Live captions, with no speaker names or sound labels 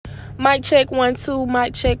Mic check 1 2,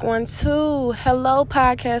 mic check 1 2. Hello,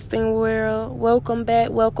 podcasting world. Welcome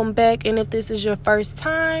back. And if this is your first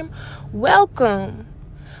time, welcome.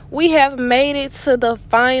 We have made it to the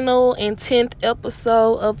final and 10th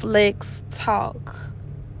episode of Lex Talk.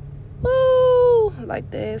 Woo! Like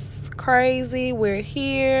this, crazy. We're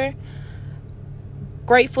here.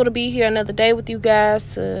 Grateful to be here another day with you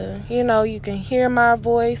guys. You can hear my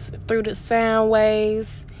voice through the sound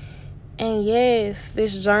waves. And yes,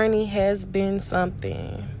 this journey has been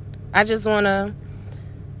something. I just want to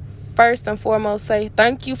first and foremost say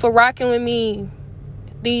thank you for rocking with me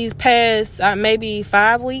these past maybe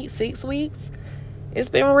 5 weeks, 6 weeks. It's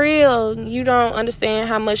been real. You don't understand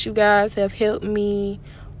how much you guys have helped me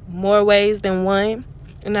more ways than one.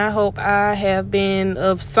 And I hope I have been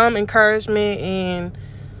of some encouragement and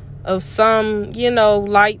of some,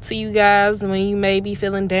 light to you guys when you may be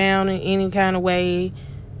feeling down in any kind of way.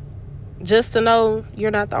 Just to know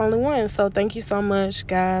you're not the only one. So thank you so much,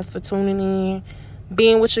 guys, for tuning in,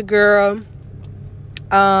 being with your girl.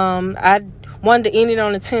 I wanted to end it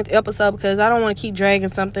on the 10th episode because I don't want to keep dragging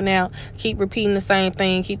something out, keep repeating the same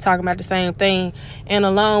thing, keep talking about the same thing. And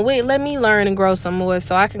along with, let me learn and grow some more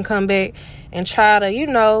so I can come back and try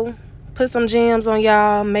to, put some gems on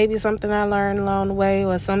y'all. Maybe something I learned along the way,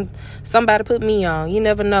 or somebody put me on. You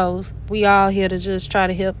never know. We all here to just try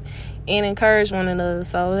to help and encourage one another.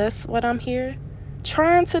 So that's what I'm here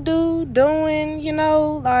trying to doing,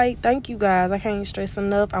 thank you guys. I can't stress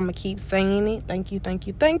enough. I'm going to keep saying it. Thank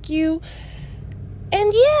you.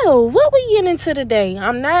 And yeah, what we getting into today?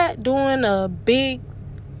 I'm not doing a big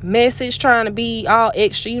message trying to be all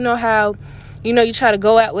extra. You know how, you try to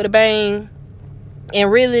go out with a bang,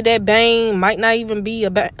 and really that bang might not even be a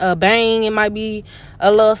bang. It might be a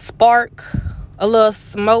little spark, a little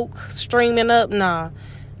smoke streaming up. Nah.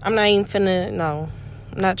 I'm not even I'm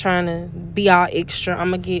not trying to be all extra. I'm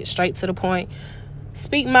going to get straight to the point.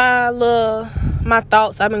 Speak my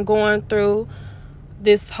thoughts I've been going through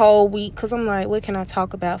this whole week. Because I'm like, what can I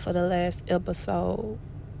talk about for the last episode?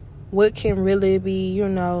 What can really be,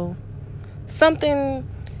 something,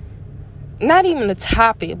 not even a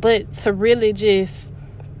topic, but to really just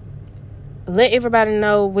let everybody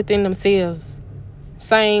know within themselves.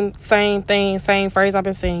 Same thing, same phrase I've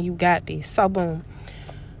been saying, you got this. So, boom.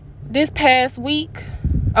 This past week,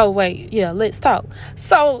 let's talk.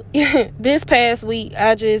 So, this past week,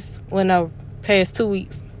 past 2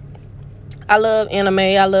 weeks, I love anime.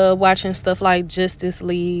 I love watching stuff like Justice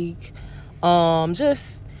League. Grew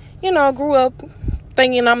up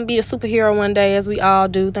thinking I'm going to be a superhero one day, as we all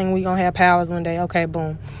do, thinking we're going to have powers one day. Okay,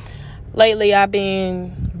 boom. Lately, I've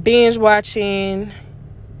been binge watching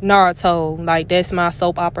Naruto. Like, that's my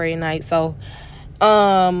soap opera at night. So,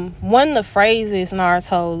 one of the phrases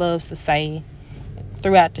Naruto loves to say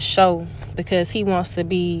throughout the show, because he wants to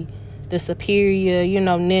be the superior,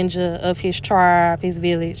 ninja of his tribe, his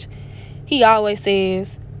village, he always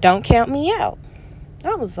says, "Don't count me out."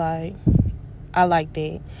 I was like, I like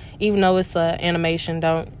that. Even though it's an animation,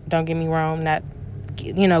 don't get me wrong, not,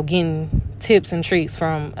 getting tips and tricks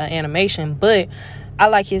from an animation, but I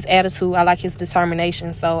like his attitude. I like his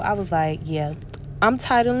determination. So I was like, yeah. I'm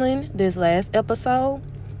titling this last episode,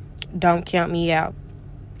 "Don't Count Me Out."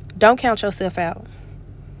 Don't count yourself out.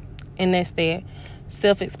 And that's that.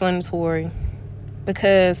 Self-explanatory.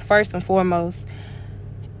 Because first and foremost,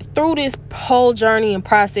 through this whole journey and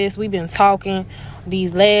process, we've been talking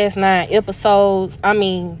these last 9 episodes. I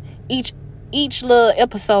mean, each little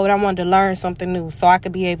episode, I wanted to learn something new so I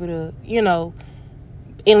could be able to,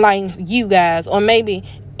 enlighten you guys. Or maybe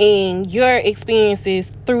in your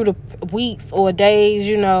experiences through the weeks or days,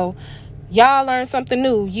 y'all learn something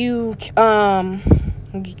new. You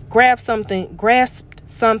grasped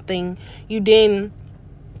something you didn't,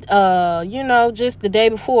 just the day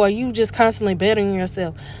before. You just constantly bettering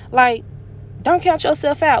yourself. Like, don't count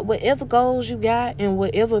yourself out. Whatever goals you got and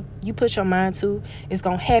whatever you put your mind to is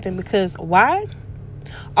going to happen. Because why?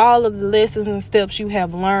 All of the lessons and steps you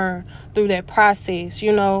have learned through that process,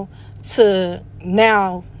 to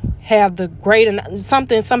now have the greater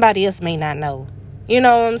something somebody else may not know. You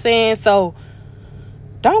know what I'm saying? So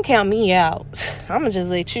don't count me out. I'm gonna just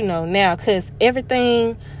let you know now, because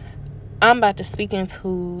everything I'm about to speak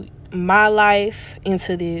into my life,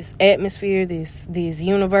 into this atmosphere, this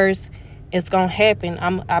universe, it's gonna happen.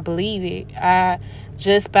 I believe it.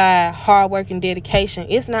 Just by hard work and dedication,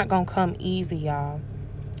 it's not gonna come easy, y'all.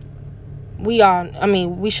 We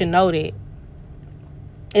should know that.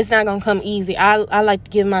 It's not going to come easy. I like to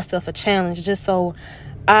give myself a challenge just so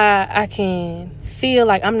I can feel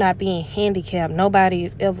like I'm not being handicapped. Nobody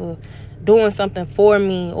is ever doing something for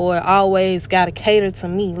me or always got to cater to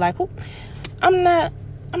me. Like, I'm not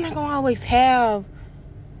I'm not gonna always have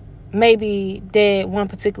maybe that one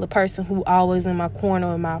particular person who always in my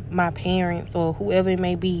corner, or my parents or whoever it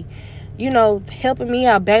may be, helping me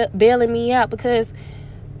out, bailing me out, because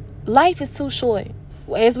life is too short.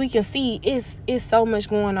 As we can see, it's so much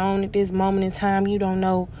going on at this moment in time. You don't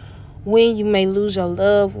know when you may lose your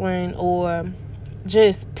loved one or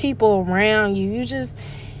just people around you.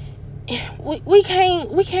 We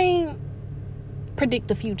can't predict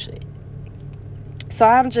the future. So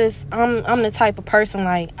I'm the type of person,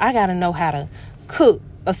 like, I gotta know how to cook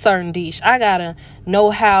a certain dish. I gotta know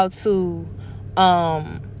how to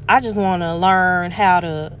I just want to learn how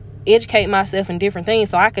to educate myself in different things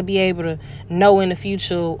so I could be able to know in the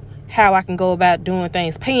future how I can go about doing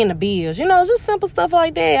things, paying the bills, just simple stuff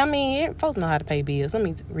like that. I mean, folks know how to pay bills. Let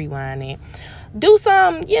me rewind that. Do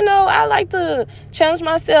some, I like to challenge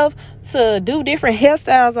myself to do different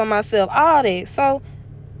hairstyles on myself, all that. So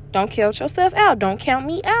don't count yourself out. Don't count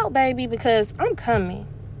me out, baby, because I'm coming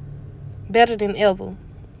better than ever.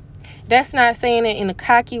 That's not saying it in a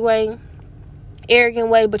cocky way, arrogant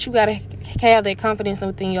way, but you got to have that confidence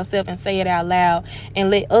within yourself and say it out loud and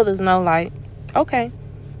let others know, like, okay,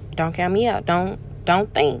 don't count me out. Don't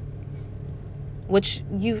think. Which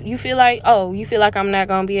you feel like, oh, you feel like I'm not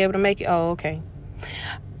going to be able to make it. Oh, okay.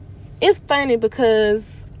 It's funny because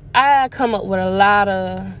I come up with a lot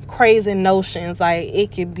of crazy notions. Like,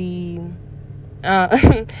 it could be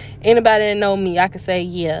anybody that know me, I could say,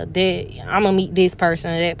 yeah, I'm gonna meet this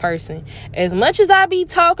person or that person. As much as I be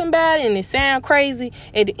talking about it and it sound crazy,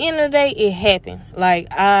 at the end of the day, it happened. Like,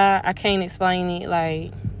 I can't explain it.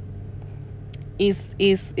 Like,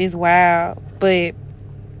 it's wild. But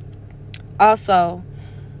also,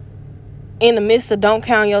 in the midst of don't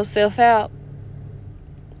count yourself out,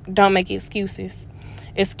 don't make excuses.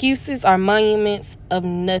 Excuses are monuments of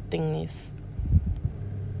nothingness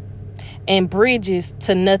and bridges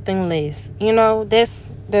to nothing less.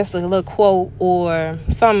 That's a little quote or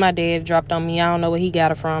something my dad dropped on me. I don't know where he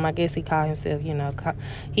got it from. I guess he called himself,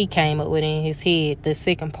 he came up with it in his head, the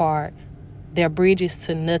second part. They're bridges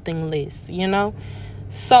to nothing less,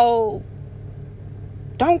 So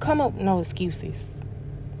don't come up with no excuses.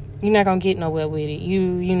 You're not going to get nowhere with it.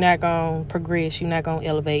 You're not going to progress. You're not going to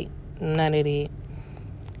elevate. None of that.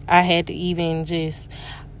 I had to even just...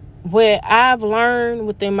 What I've learned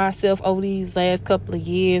within myself over these last couple of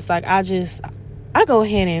years, like, I go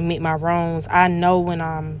ahead and admit my wrongs. I know when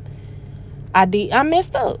I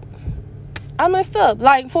messed up.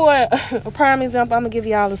 Like, for a prime example, I'm going to give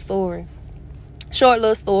y'all a story. Short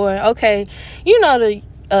little story. Okay.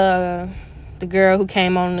 The girl who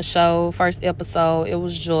came on the show, first episode, it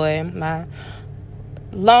was Joy, my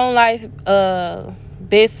long life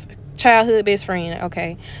childhood best friend.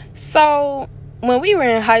 Okay. So when we were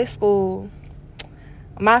in high school,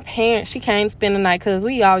 my parents, she came to spend the night because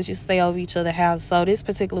we always used to stay over each other's house. So this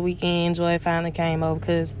particular weekend, Joy finally came over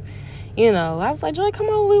because, I was like, Joy, come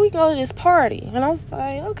on, we can go to this party. And I was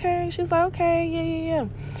like, okay. She was like, okay, yeah.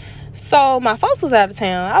 So my folks was out of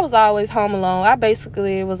town. I was always home alone. I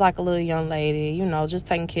basically was like a little young lady, just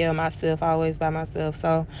taking care of myself, always by myself.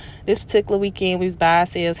 So this particular weekend, we was by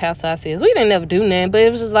ourselves, house to ourselves. We didn't never do nothing, but it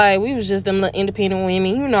was just like, we was just them little independent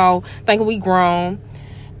women, thinking we grown.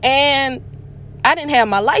 And I didn't have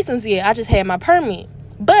my license yet. I just had my permit.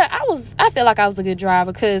 But I felt like I was a good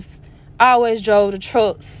driver because I always drove the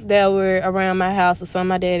trucks that were around my house or something.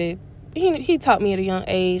 My daddy, he taught me at a young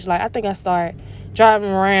age. Like, I think I started driving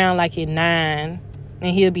around like at 9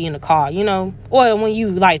 and he'll be in the car, or when you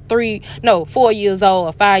like 4 years old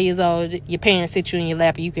or 5 years old, your parents sit you in your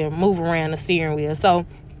lap and you can move around the steering wheel. So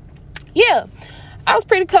yeah, I was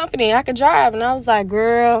pretty confident I could drive, and I was like,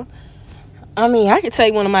 girl, I could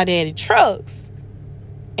take one of my daddy's trucks.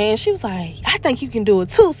 And she was like, I think you can do it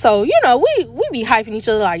too. So, we be hyping each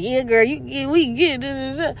other like, yeah, girl, we get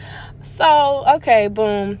it. So, okay,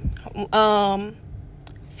 boom.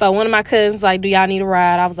 So one of my cousins like, do y'all need a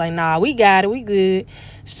ride? I was like, nah, we got it. We good.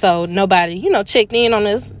 So nobody, checked in on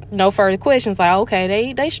us. No further questions. Like,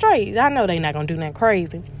 okay, they straight. I know they not going to do nothing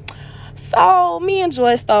crazy. So me and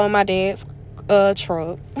Joy stole my dad's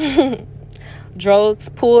truck.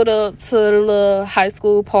 Pulled up to the little high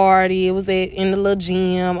school party. It was in the little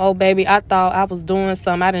gym. Oh, baby, I thought I was doing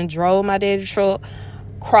something. I done drove my daddy's truck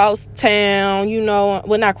cross town,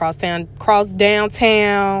 not cross town, cross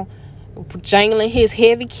downtown, jangling his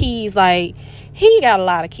heavy keys. Like, he got a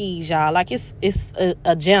lot of keys, y'all. Like, it's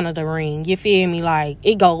a janitor ring. You feel me? Like,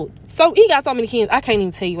 he got so many keys, I can't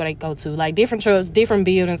even tell you where they go to. Like, different trucks, different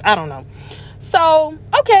buildings. I don't know. So,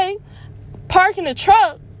 okay, parking the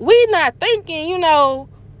truck. We not thinking,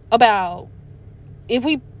 about if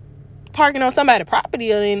we parking on somebody's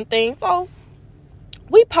property or anything. So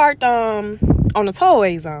we parked on the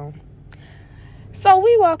tollway zone. So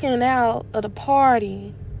we walking out of the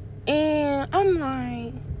party, and I'm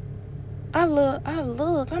like, I look,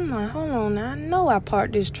 I'm like, hold on now, I know I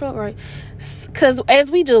parked this truck right. Because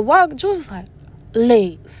as we just walked, Drew was like,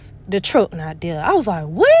 Lex, the truck not there. I was like,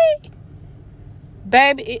 what?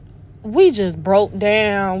 Baby, we just broke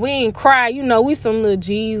down. We ain't cry. You know, we some little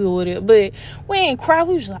G's with it. But we ain't cry.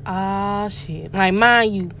 We was like, ah, shit. Like,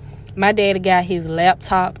 mind you, my daddy got his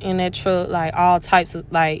laptop in that truck. Like, all types of,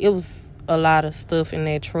 like, it was a lot of stuff in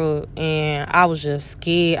that truck. And I was just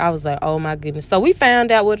scared. I was like, oh, my goodness. So we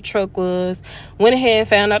found out what the truck was. Went ahead and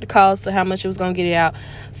found out the cost of how much it was going to get it out.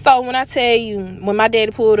 So when I tell you, when my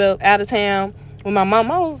daddy pulled up out of town with my mom,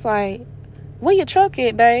 I was like, where your truck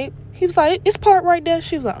at, babe? He was like, it's parked right there.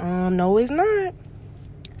 She was like, no, it's not.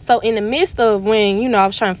 So in the midst of when, you know, I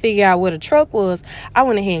was trying to figure out where the truck was, I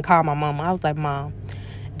went ahead and called my mama. I was like, Mom,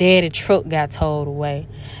 Daddy's truck got towed away.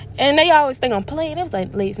 And they always think I'm playing. It was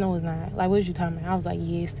like, Lex, no, it's not. Like, what you talking about? I was like,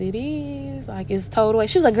 yes, it is. Like, it's towed away.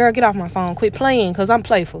 She was like, girl, get off my phone. Quit playing, because I'm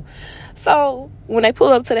playful. So when they pull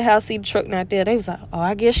up to the house, see the truck not there, they was like, oh,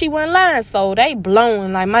 I guess she wasn't lying. So they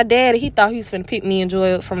blowing. Like, my daddy, he thought he was finna pick me and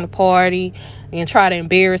Joy up from the party and try to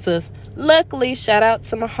embarrass us. Luckily, shout out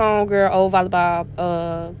to my homegirl, old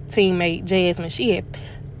volleyball teammate, Jasmine. She had,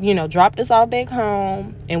 you know, dropped us all back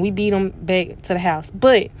home, and we beat them back to the house.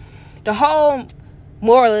 But the whole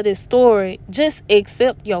moral of this story, just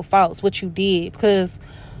accept your faults, what you did, because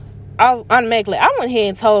I went ahead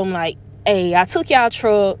and told him, like, hey, I took y'all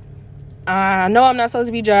truck. I know I'm not supposed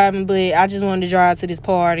to be driving, but I just wanted to drive to this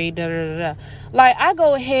party. Like, I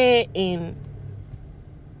go ahead and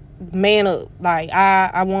man up. Like,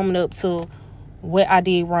 I woman up to what I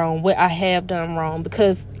did wrong, what I have done wrong,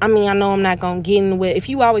 because I mean, I know I'm not gonna get anywhere. If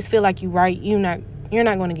you always feel like you're right, you're not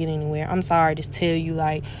gonna get anywhere. I'm sorry to tell you,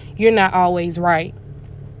 like, you're not always right.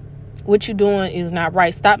 What you're doing is not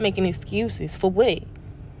right. Stop making excuses. For what?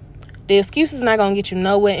 The excuse is not gonna get you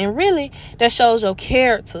nowhere, and really, that shows your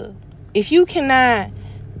character. If you cannot,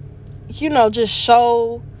 you know, just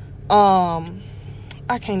show,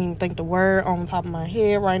 I can't even think the word on the top of my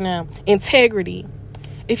head right now, integrity.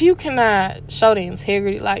 If you cannot show the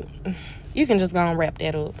integrity, like, you can just go and wrap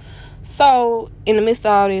that up. So, in the midst of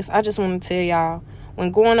all this, I just want to tell y'all,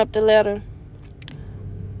 when going up the ladder,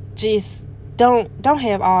 just don't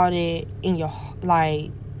have all that in your,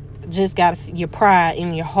 like, just got your pride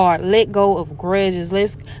in your heart. Let go of grudges.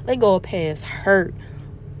 Let go of past hurt.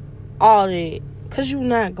 All that. Because you're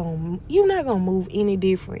not gonna move any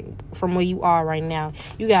different from where you are right now.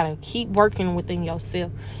 You gotta keep working within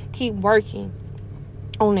yourself. Keep working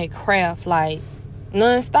on that craft, like,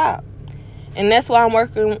 non-stop. And that's what I'm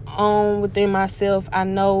working on within myself. I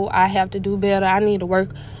know I have to do better. I need to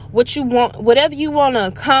work what you want, whatever you want to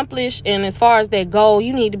accomplish. And as far as that goal,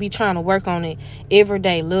 you need to be trying to work on it every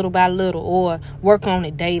day, little by little, or work on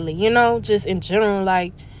it daily, you know, just in general.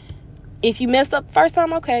 Like, if you messed up the first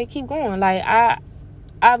time, okay, keep going. Like,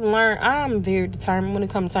 I've learned, I'm very determined when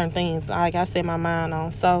it comes to certain things, like I set my mind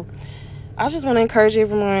on. So I just want to encourage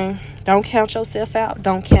everyone, don't count yourself out.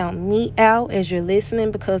 Don't count me out as you're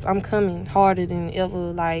listening, because I'm coming harder than ever.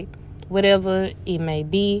 Like, whatever it may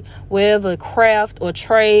be, whatever craft or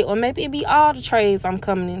trade, or maybe it be all the trades I'm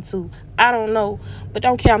coming into. I don't know, but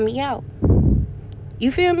don't count me out.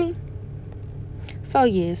 You feel me? So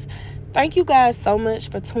yes, thank you guys so much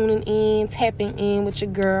for tuning in, tapping in with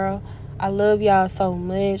your girl. I love y'all so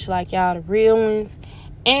much. Like, y'all the real ones.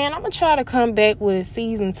 And I'm going to try to come back with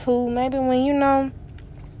season 2. Maybe when, you know,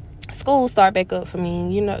 school start back up for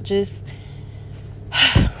me. You know, just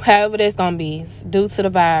however that's going to be. Due to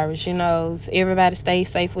the virus, you know. So everybody stay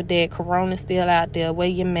safe with that. Corona's still out there. Wear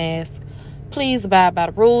your mask. Please abide by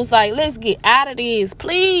the rules. Like, let's get out of this.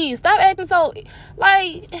 Please. Stop acting so,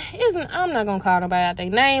 like, I'm not going to call nobody out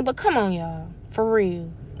their name. But come on, y'all. For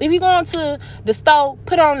real. If you're going to the store,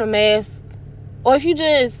 put on the mask. Or if you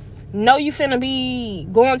just know you finna be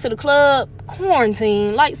going to the club,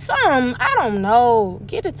 quarantine. Like, I don't know.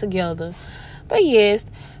 Get it together. But yes,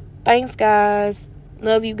 thanks, guys.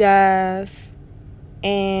 Love you guys.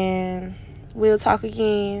 And we'll talk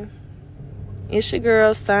again. It's your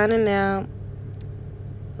girl signing out.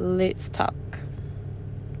 Let's talk.